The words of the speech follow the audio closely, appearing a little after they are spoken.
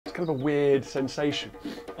It's kind of a weird sensation.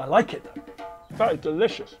 I like it though. In fact, it's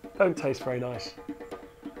delicious. Don't taste very nice.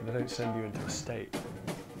 And they don't send you into a state.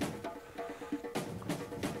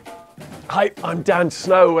 Hi, I'm Dan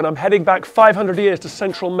Snow and I'm heading back 500 years to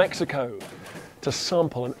central Mexico to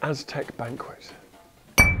sample an Aztec banquet.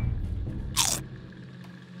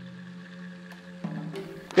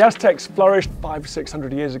 The Aztecs flourished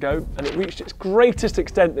 500–600 years ago, and it reached its greatest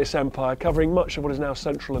extent, this empire, covering much of what is now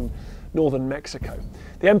central and northern Mexico.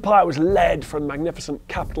 The empire was led from the magnificent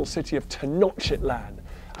capital city of Tenochtitlan,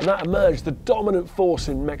 and that emerged the dominant force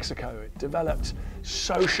in Mexico. It developed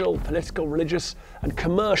social, political, religious, and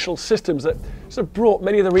commercial systems that sort of brought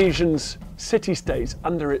many of the region's city-states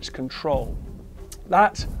under its control.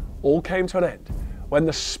 That all came to an end when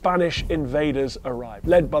the Spanish invaders arrived,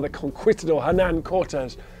 led by the conquistador Hernan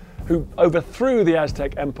Cortes, who overthrew the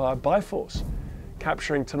Aztec Empire by force,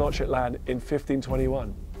 capturing Tenochtitlan in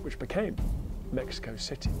 1521, which became Mexico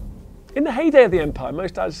City. In the heyday of the empire,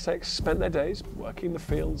 most Aztecs spent their days working the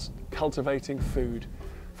fields, cultivating food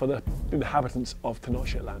for the inhabitants of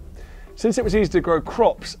Tenochtitlan. Since it was easier to grow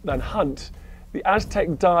crops than hunt, the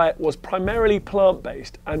Aztec diet was primarily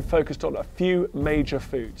plant-based and focused on a few major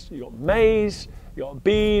foods. You got maize, you got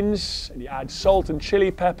beans, and you add salt and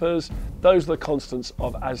chili peppers. Those are the constants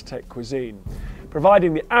of Aztec cuisine,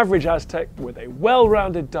 providing the average Aztec with a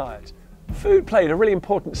well-rounded diet. Food played a really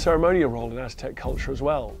important ceremonial role in Aztec culture as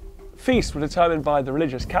well. Feasts were determined by the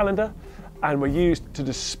religious calendar and were used to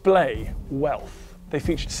display wealth. They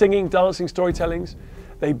featured singing, dancing, storytellings.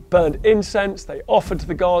 They burned incense, they offered to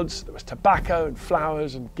the gods. There was tobacco and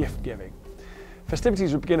flowers and gift giving.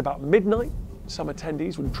 Festivities would begin about midnight. Some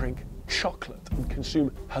attendees would drink chocolate and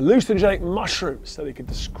consume hallucinogenic mushrooms so they could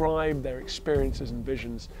describe their experiences and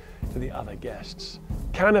visions to the other guests.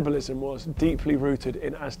 Cannibalism was deeply rooted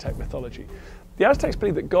in Aztec mythology. The Aztecs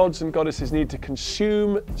believed that gods and goddesses need to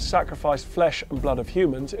consume sacrificed flesh and blood of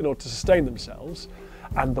humans in order to sustain themselves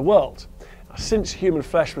and the world. Now, since human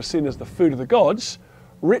flesh was seen as the food of the gods,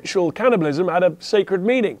 ritual cannibalism had a sacred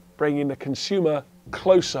meaning, bringing the consumer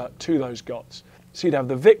closer to those gods. So you'd have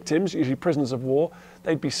the victims, usually prisoners of war.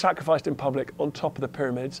 They'd be sacrificed in public on top of the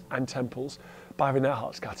pyramids and temples by having their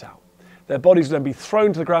hearts cut out. Their bodies would then be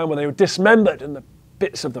thrown to the ground where they were dismembered, and the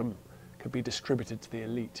bits of them could be distributed to the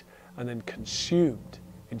elite and then consumed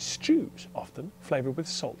in stews, often flavoured with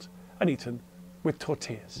salt and eaten with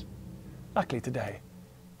tortillas. Luckily today,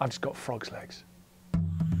 I've just got frog's legs.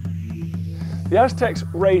 The Aztecs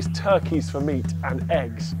raised turkeys for meat and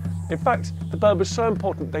eggs. In fact, the bird was so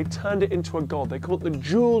important they turned it into a god. They called it the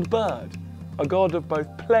jeweled bird, a god of both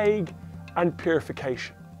plague and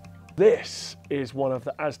purification. This is one of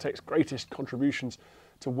the Aztecs' greatest contributions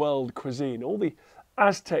to world cuisine. All the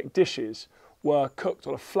Aztec dishes were cooked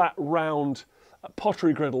on a flat, round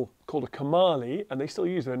pottery griddle called a camali, and they still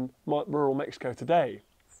use it in rural Mexico today.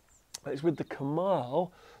 It's with the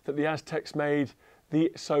camal that the Aztecs made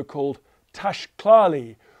the so-called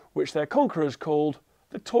tlaxcali, which their conquerors called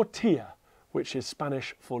the tortilla, which is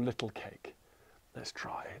Spanish for little cake. Let's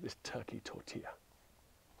try this turkey tortilla.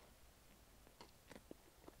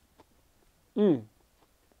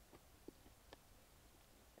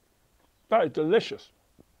 That is delicious.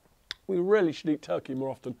 We really should eat turkey more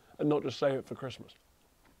often and not just save it for Christmas.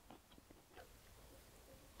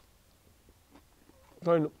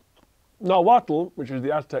 So in Nahuatl, which is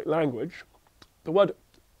the Aztec language, the word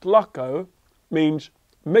tlaco means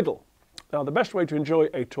middle. Now, the best way to enjoy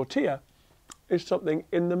a tortilla is something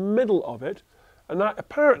in the middle of it, and that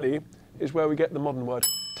apparently is where we get the modern word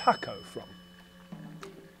taco from.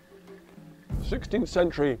 The 16th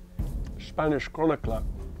century Spanish chronicler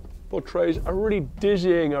portrays a really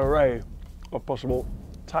dizzying array of possible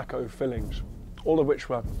taco fillings, all of which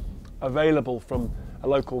were available from a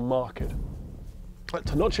local market. At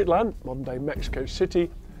Tenochtitlan, modern-day Mexico City,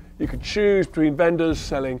 you could choose between vendors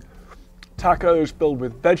selling tacos filled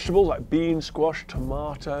with vegetables like beans, squash,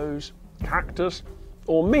 tomatoes, cactus,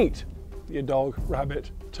 or meat, your dog, rabbit,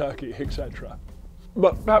 turkey, etc.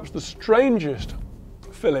 But perhaps the strangest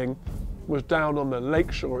filling was down on the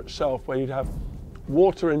lakeshore itself, where you'd have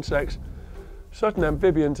water insects, certain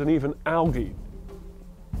amphibians, and even algae.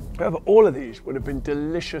 However, all of these would have been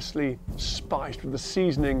deliciously spiced with the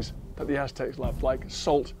seasonings that the Aztecs loved, like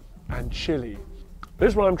salt and chili.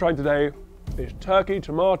 This one I'm trying today is turkey,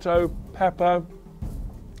 tomato, pepper,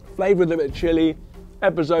 flavoured with a bit of chili,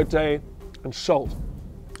 epazote, and salt.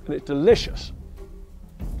 And it's delicious.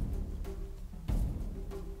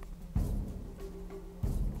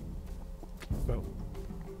 Well,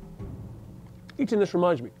 eating this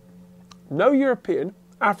reminds me, no European,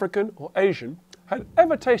 African, or Asian had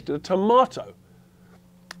ever tasted a tomato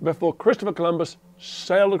before Christopher Columbus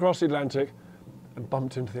sailed across the Atlantic and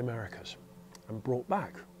bumped into the Americas and brought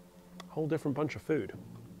back a whole different bunch of food.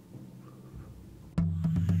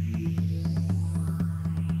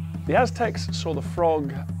 The Aztecs saw the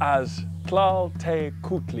frog as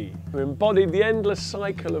Tlaltecuhtli, who embodied the endless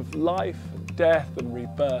cycle of life, death and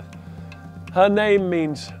rebirth. Her name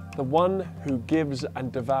means the one who gives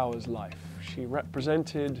and devours life. She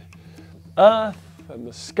represented earth and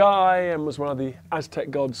the sky and was one of the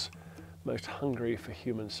Aztec gods most hungry for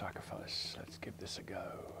human sacrifice. Let's give this a go.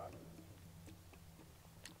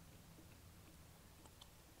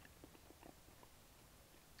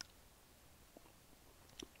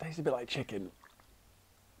 Tastes a bit like chicken,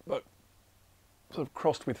 but sort of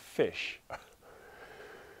crossed with fish.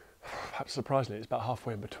 Perhaps surprisingly, it's about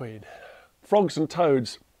halfway in between. Frogs and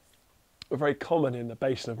toads were very common in the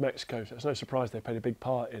basin of Mexico, so it's no surprise they played a big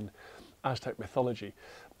part in Aztec mythology.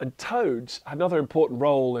 And toads had another important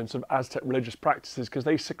role in sort of Aztec religious practices because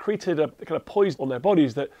they secreted a kind of poison on their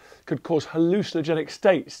bodies that could cause hallucinogenic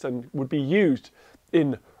states and would be used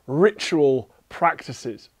in ritual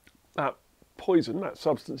practices. Now, poison, that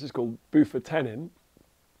substance is called bufotenin,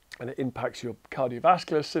 and it impacts your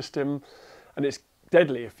cardiovascular system, and it's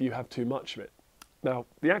deadly if you have too much of it. Now,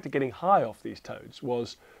 the act of getting high off these toads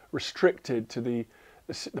was restricted to the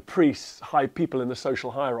priests, high people in the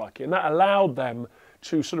social hierarchy, and that allowed them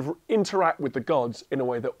to sort of interact with the gods in a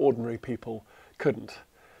way that ordinary people couldn't.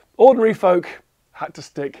 Ordinary folk had to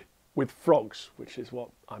stick with frogs, which is what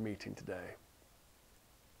I'm eating today.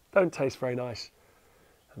 Don't taste very nice,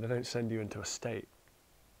 and they don't send you into a state.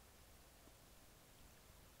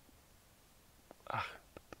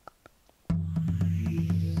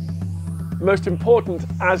 The most important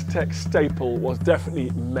Aztec staple was definitely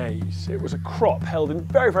maize. It was a crop held in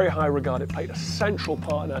very, very high regard. It played a central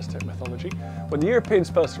part in Aztec mythology. When the Europeans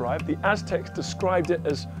first arrived, the Aztecs described it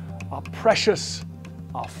as our precious,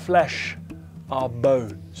 our flesh, our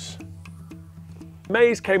bones.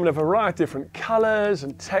 Maize came in a variety of different colours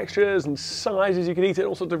and textures and sizes. You could eat it in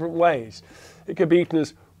all sorts of different ways. It could be eaten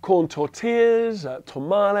as corn tortillas,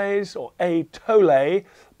 tamales, or atole.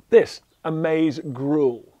 This, a maize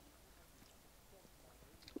gruel.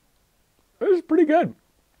 It was pretty good.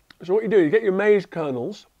 So what you do, you get your maize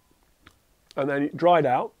kernels, and then dried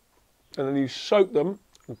out, and then you soak them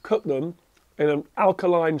and cook them in an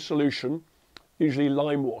alkaline solution, usually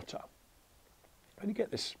lime water. And you get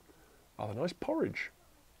this rather nice porridge.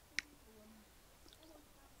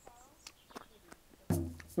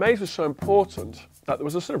 Maize was so important that there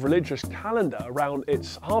was a sort of religious calendar around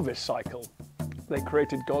its harvest cycle. They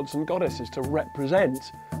created gods and goddesses to represent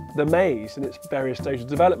the maize in its various stages of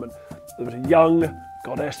development. There was a young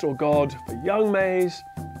goddess or god for young maize,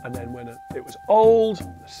 and then when it was old,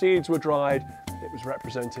 the seeds were dried, it was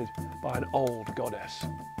represented by an old goddess.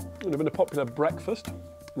 It would have been a popular breakfast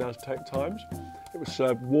in Aztec times. It was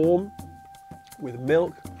served warm with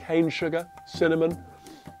milk, cane sugar, cinnamon.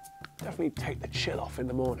 Definitely take the chill off in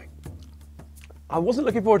the morning. I wasn't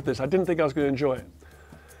looking forward to this. I didn't think I was going to enjoy it,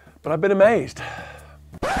 but I've been amazed.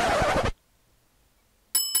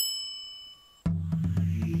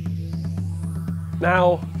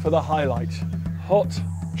 Now for the highlight, hot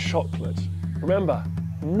chocolate. Remember,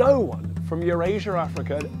 no one from Eurasia,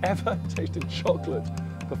 Africa had ever tasted chocolate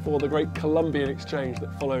before the great Columbian exchange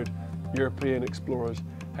that followed European explorers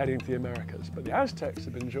heading to the Americas. But the Aztecs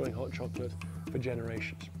have been enjoying hot chocolate for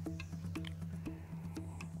generations.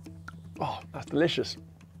 Oh, that's delicious.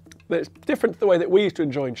 But it's different to the way that we used to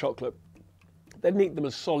enjoy chocolate. They didn't eat them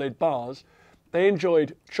as solid bars. They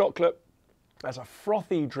enjoyed chocolate as a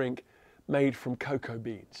frothy drink made from cocoa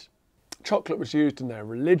beans. Chocolate was used in their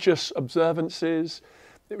religious observances.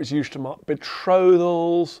 It was used to mark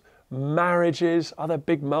betrothals, marriages, other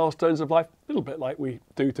big milestones of life, a little bit like we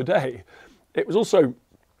do today. It was also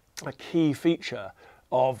a key feature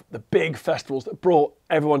of the big festivals that brought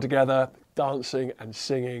everyone together, dancing and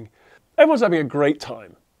singing. Everyone's having a great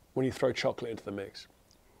time when you throw chocolate into the mix.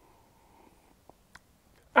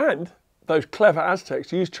 And those clever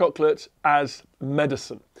Aztecs used chocolate as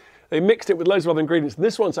medicine. They mixed it with loads of other ingredients.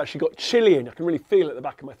 This one's actually got chili in. I can really feel it at the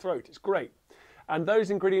back of my throat. It's great. And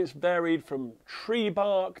those ingredients varied from tree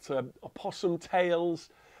bark to opossum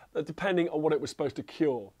tails, depending on what it was supposed to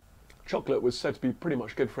cure. Chocolate was said to be pretty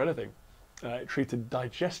much good for anything. It treated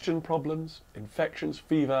digestion problems, infections,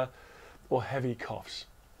 fever, or heavy coughs.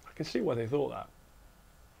 I can see why they thought that.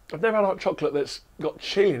 I've never had hot chocolate that's got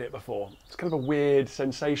chili in it before. It's kind of a weird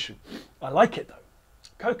sensation. I like it though.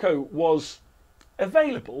 Cocoa was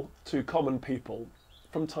available to common people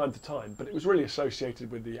from time to time, but it was really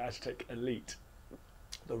associated with the Aztec elite.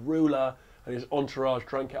 The ruler and his entourage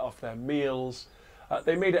drank it off their meals.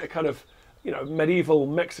 They made it a kind of you know, medieval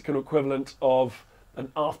Mexican equivalent of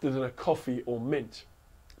an after-dinner coffee or mint.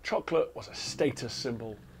 Chocolate was a status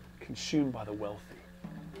symbol consumed by the wealthy.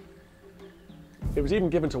 It was even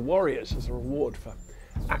given to warriors as a reward for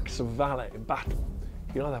acts of valor in battle.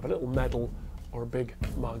 You either have a little medal or a big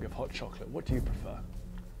mug of hot chocolate. What do you prefer?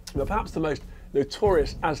 Now, perhaps the most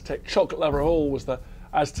notorious Aztec chocolate lover of all was the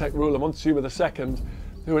Aztec ruler Montezuma II,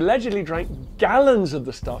 who allegedly drank gallons of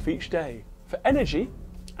the stuff each day for energy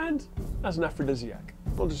and as an aphrodisiac.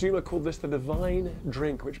 Montezuma called this the divine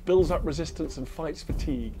drink, which builds up resistance and fights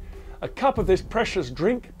fatigue. A cup of this precious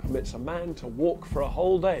drink permits a man to walk for a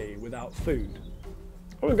whole day without food.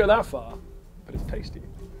 I wouldn't go that far, but it's tasty.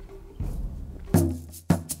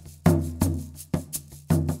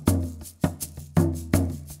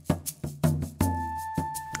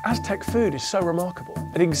 Aztec food is so remarkable.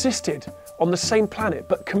 It existed on the same planet,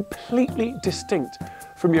 but completely distinct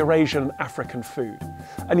from Eurasian and African food.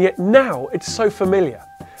 And yet now it's so familiar,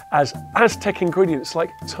 as Aztec ingredients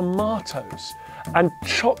like tomatoes and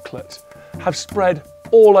chocolate have spread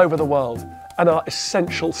all over the world and are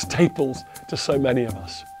essential staples to so many of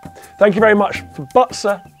us. Thank you very much for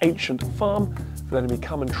Butser Ancient Farm for letting me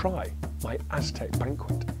come and try my Aztec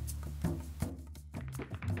banquet.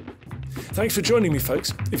 Thanks for joining me,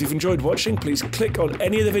 folks. If you've enjoyed watching, please click on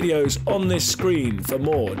any of the videos on this screen for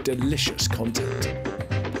more delicious content.